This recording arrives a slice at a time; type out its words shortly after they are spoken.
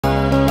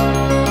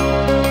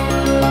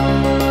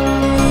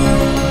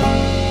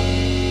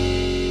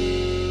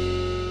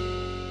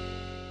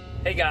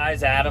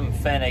guys, Adam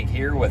Fenig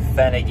here with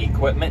Fenig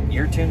Equipment.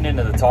 You're tuned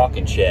into the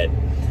Talking Shed.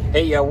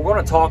 Hey, we're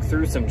going to talk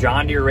through some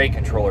John Deere rate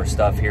controller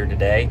stuff here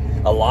today.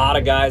 A lot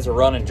of guys are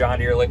running John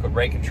Deere liquid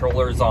rate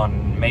controllers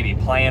on maybe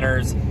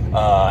planters,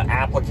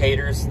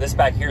 applicators. This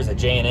back here is a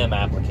J&M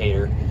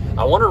applicator.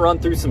 I want to run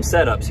through some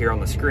setups here on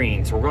the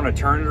screen, so we're going to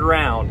turn it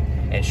around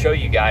and show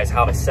you guys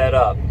how to set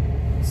up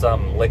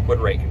some liquid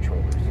rate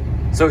controllers.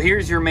 So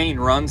here's your main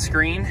run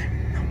screen.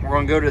 We're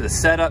going to go to the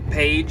setup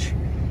page.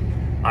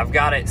 I've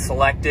got it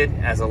selected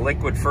as a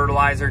liquid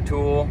fertilizer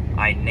tool.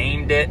 I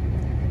named it.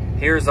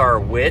 Here's our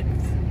width,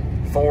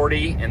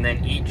 40, and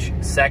then each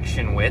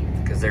section width,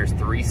 because there's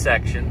 3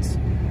 sections.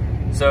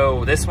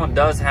 So this one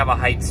does have a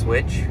height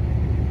switch.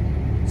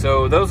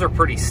 So those are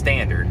pretty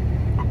standard.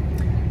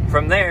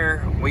 From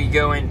there, we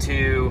go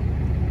into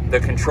the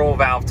control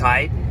valve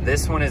type.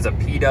 This one is a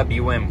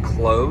PWM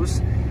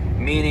close,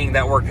 meaning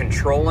that we're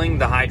controlling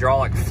the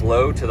hydraulic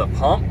flow to the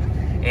pump,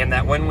 and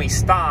that when we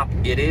stop,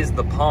 it is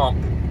the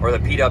pump, or the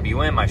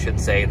PWM I should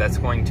say, that's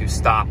going to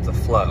stop the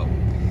flow.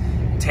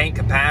 Tank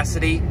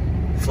capacity,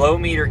 flow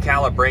meter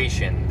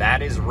calibration,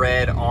 that is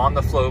read on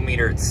the flow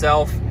meter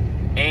itself,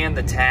 and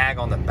the tag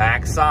on the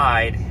back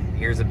side,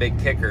 here's a big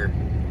kicker,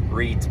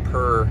 reads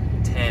per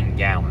 10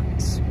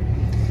 gallons.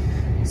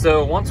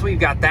 So once we've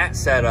got that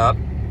set up,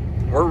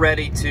 we're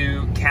ready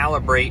to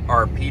calibrate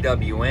our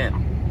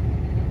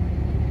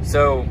PWM.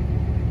 So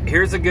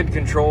here's a good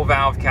control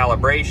valve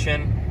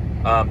calibration.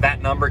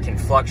 That number can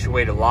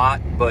fluctuate a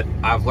lot, but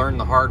I've learned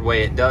the hard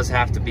way it does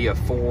have to be a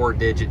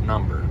 4-digit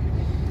number.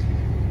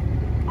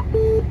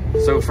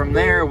 So from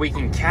there, we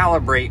can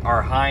calibrate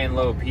our high and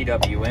low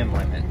PWM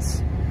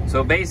limits.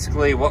 So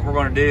basically what we're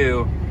going to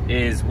do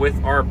is,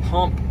 with our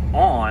pump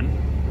on,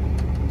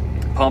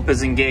 pump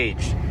is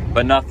engaged,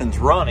 but nothing's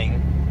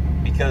running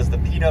because the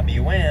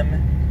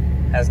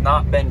PWM has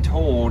not been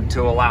told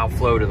to allow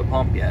flow to the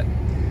pump yet.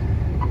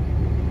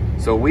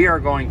 So we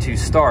are going to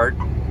start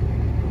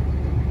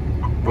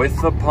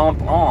with the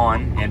pump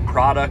on and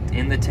product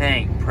in the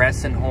tank,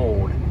 press and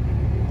hold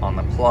on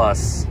the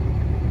plus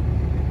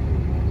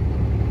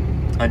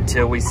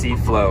until we see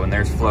flow, and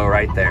there's flow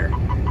right there.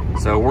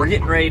 So we're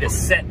getting ready to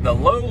set the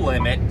low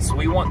limit, so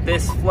we want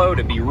this flow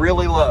to be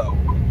really low.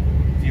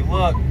 If you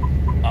look,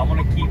 I'm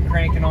gonna keep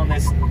cranking on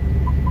this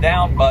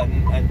down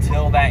button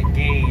until that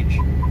gauge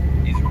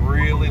is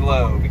really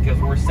low, because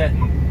we're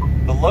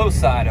setting the low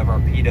side of our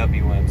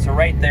PWM. So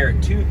right there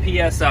at 2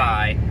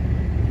 PSI,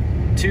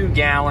 2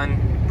 gallon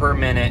per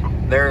minute,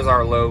 there's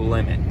our low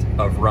limit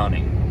of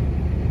running.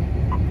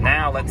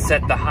 Now let's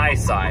set the high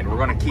side. We're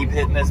gonna keep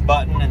hitting this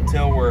button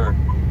until we're,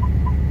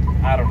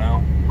 I don't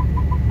know,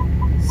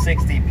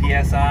 60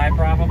 PSI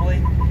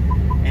probably.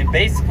 And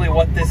basically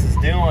what this is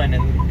doing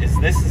is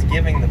this is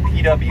giving the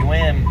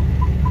PWM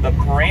the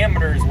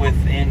parameters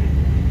within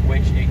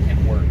which it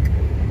can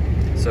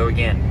work. So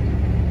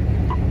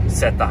again,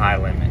 set the high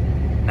limit.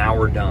 Now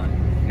we're done.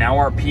 Now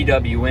our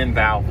PWM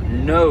valve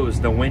knows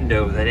the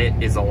window that it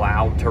is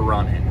allowed to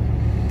run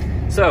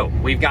in. So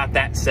we've got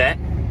that set.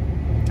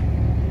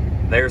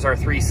 There's our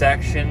 3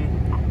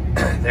 section.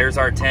 There's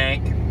our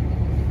tank,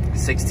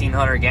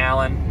 1,600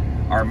 gallon.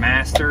 Our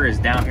master is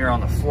down here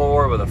on the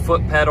floor with a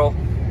foot pedal,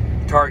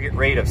 target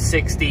rate of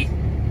 60,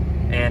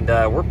 and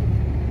we're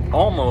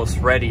almost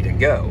ready to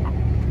go.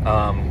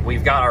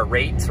 We've got our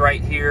rates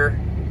right here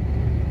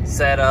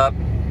set up.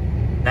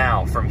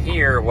 Now, from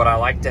here, what I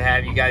like to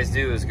have you guys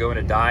do is go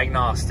into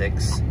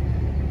Diagnostics,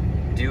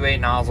 do a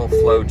nozzle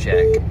flow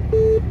check,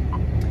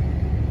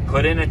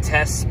 put in a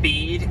test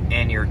speed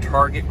and your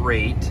target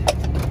rate,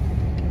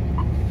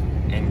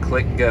 and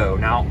click go.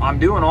 Now, I'm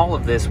doing all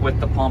of this with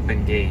the pump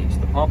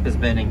engaged. The pump has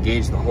been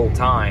engaged the whole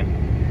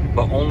time,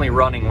 but only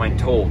running when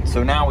told.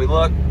 So now we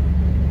look,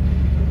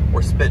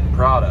 we're spitting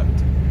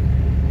product.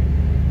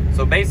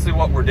 So basically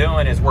what we're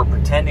doing is we're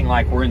pretending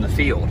like we're in the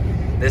field.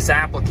 This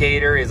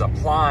applicator is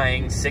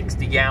applying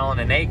 60 gallon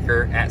an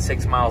acre at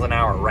 6 miles an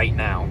hour right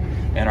now.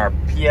 And our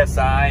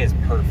PSI is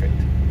perfect,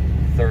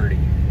 30.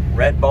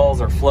 Red balls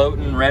are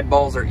floating, red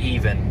balls are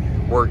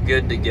even. We're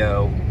good to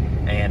go.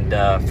 And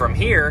from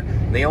here,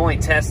 the only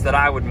test that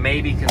I would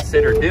maybe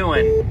consider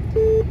doing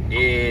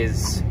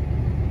is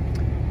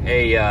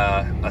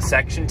a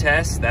section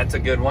test. That's a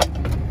good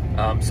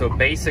one. So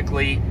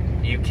basically,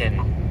 you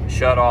can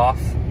shut off.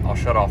 I'll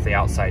shut off the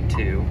outside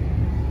too.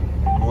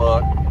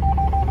 Look.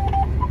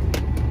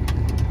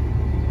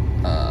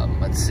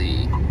 Let's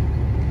see.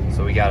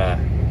 So we gotta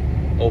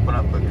open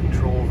up the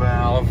control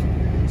valve.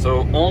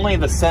 So only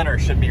the center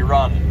should be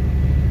running.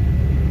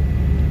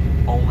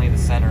 Only the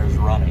center is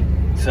running.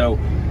 So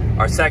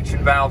our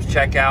section valves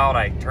check out.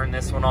 I turn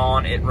this one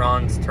on, it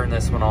runs. Turn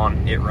this one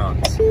on, it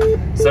runs.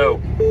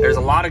 So there's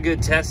a lot of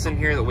good tests in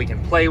here that we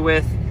can play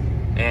with.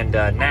 And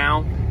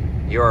now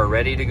you are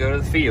ready to go to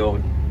the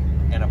field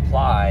and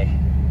apply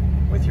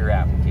with your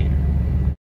applicator.